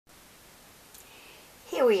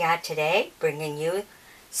here we are today, bringing you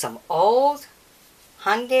some old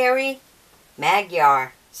Hungary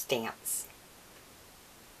Magyar stamps.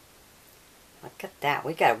 Look at that.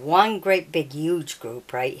 We got one great big huge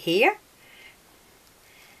group right here.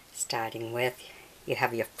 Starting with, you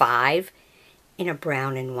have your 5 in a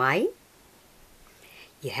brown and white.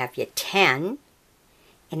 You have your 10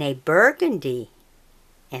 in a burgundy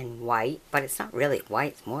and white, but it's not really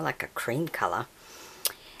white, it's more like a cream color.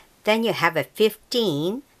 Then you have a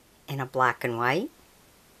 15 in a black and white.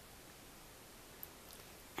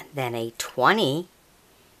 And then a 20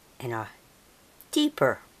 in a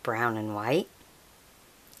deeper brown and white.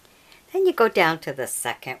 Then you go down to the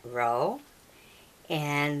second row,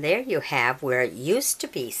 and there you have where it used to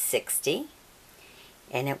be 60,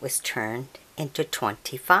 and it was turned into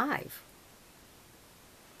 25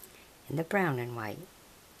 in the brown and white.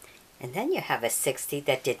 And then you have a 60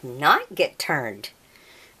 that did not get turned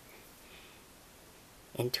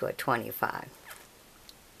into a 25.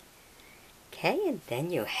 Okay, and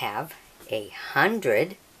then you have a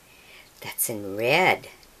 100 that's in red.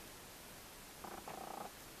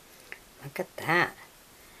 Look at that.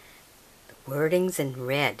 The wording's in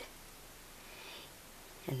red.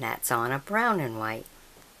 And that's on a brown and white.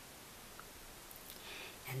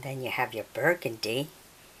 And then you have your burgundy.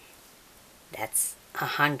 That's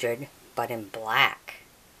 100, but in black.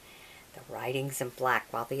 The writing's in black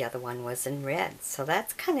while the other one was in red. So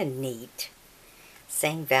that's kind of neat.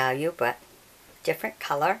 Same value, but different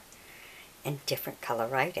color and different color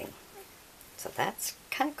writing. So that's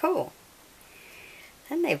kind of cool.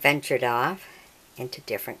 Then they ventured off into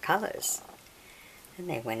different colors. And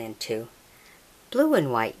they went into blue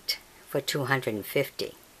and white for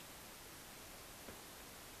 250.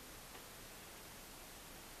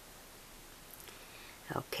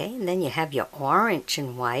 Okay, and then you have your orange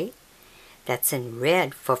and white that's in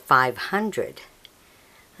red for 500.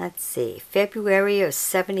 Let's see, February of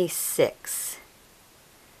 76.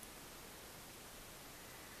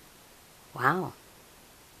 Wow.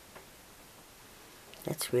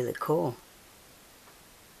 That's really cool.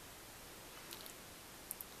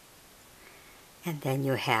 And then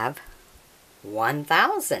you have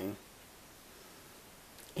 1,000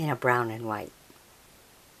 in a brown and white.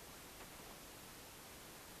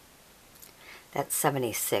 That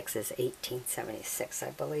 76 is 1876,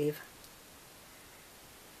 I believe.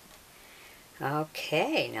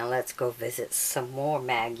 Okay, now let's go visit some more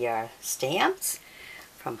Magyar stamps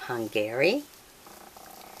from Hungary.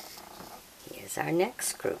 Here's our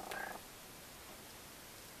next group.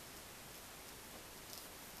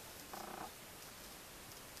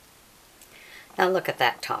 Now look at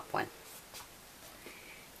that top one.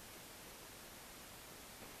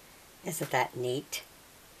 Isn't that neat?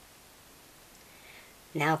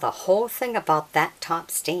 Now the whole thing about that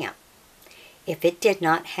top stamp, if it did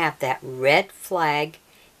not have that red flag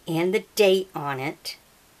and the date on it,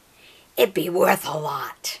 it'd be worth a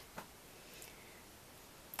lot.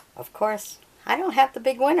 Of course, I don't have the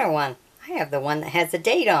big winner one. I have the one that has a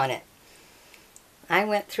date on it. I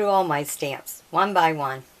went through all my stamps, one by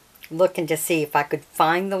one, looking to see if I could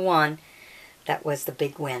find the one that was the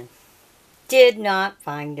big win. Did not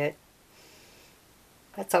find it.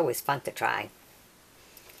 That's always fun to try.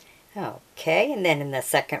 Okay, and then in the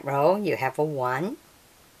second row, you have a 1.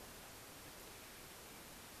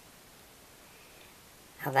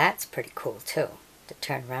 Now that's pretty cool too, to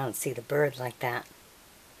turn around and see the bird like that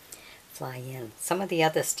fly in. Some of the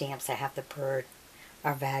other stamps that have the bird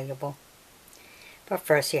are valuable. But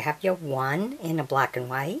first you have your 1 in a black and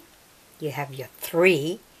white. You have your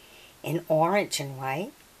 3 in orange and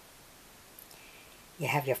white. You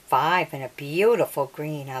have your 5 in a beautiful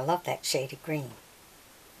green. I love that shade of green.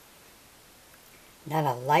 Not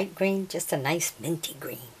a light green, just a nice minty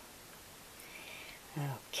green.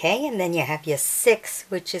 Okay, and then you have your 6,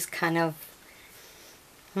 which is kind of,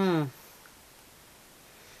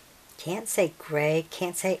 can't say gray,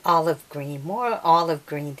 can't say olive green, more olive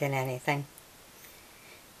green than anything.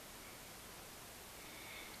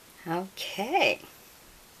 Okay.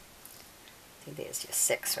 See, there's your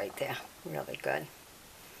 6 right there. Really good.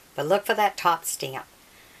 But look for that top stamp.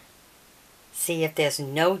 See if there's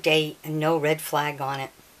no date and no red flag on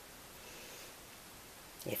it.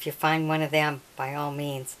 If you find one of them, by all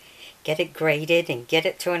means, get it graded and get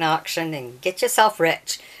it to an auction and get yourself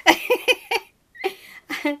rich.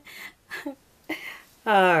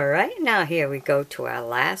 Alright, now here we go to our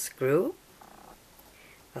last group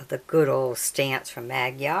of the good old stamps from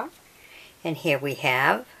Magyar. And here we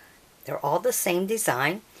have, they're all the same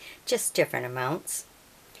design, just different amounts.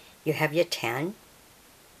 You have your 10.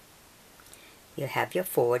 You have your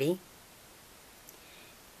 40.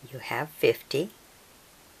 You have 50.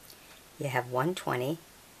 you have 120,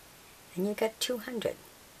 and you got 200.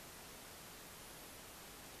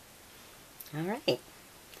 All right.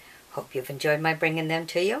 Hope you've enjoyed my bringing them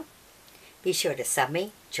to you. Be sure to sub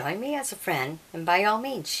me, join me as a friend, and by all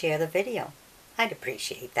means, share the video. I'd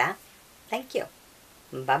appreciate that. Thank you.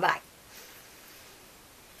 Bye-bye.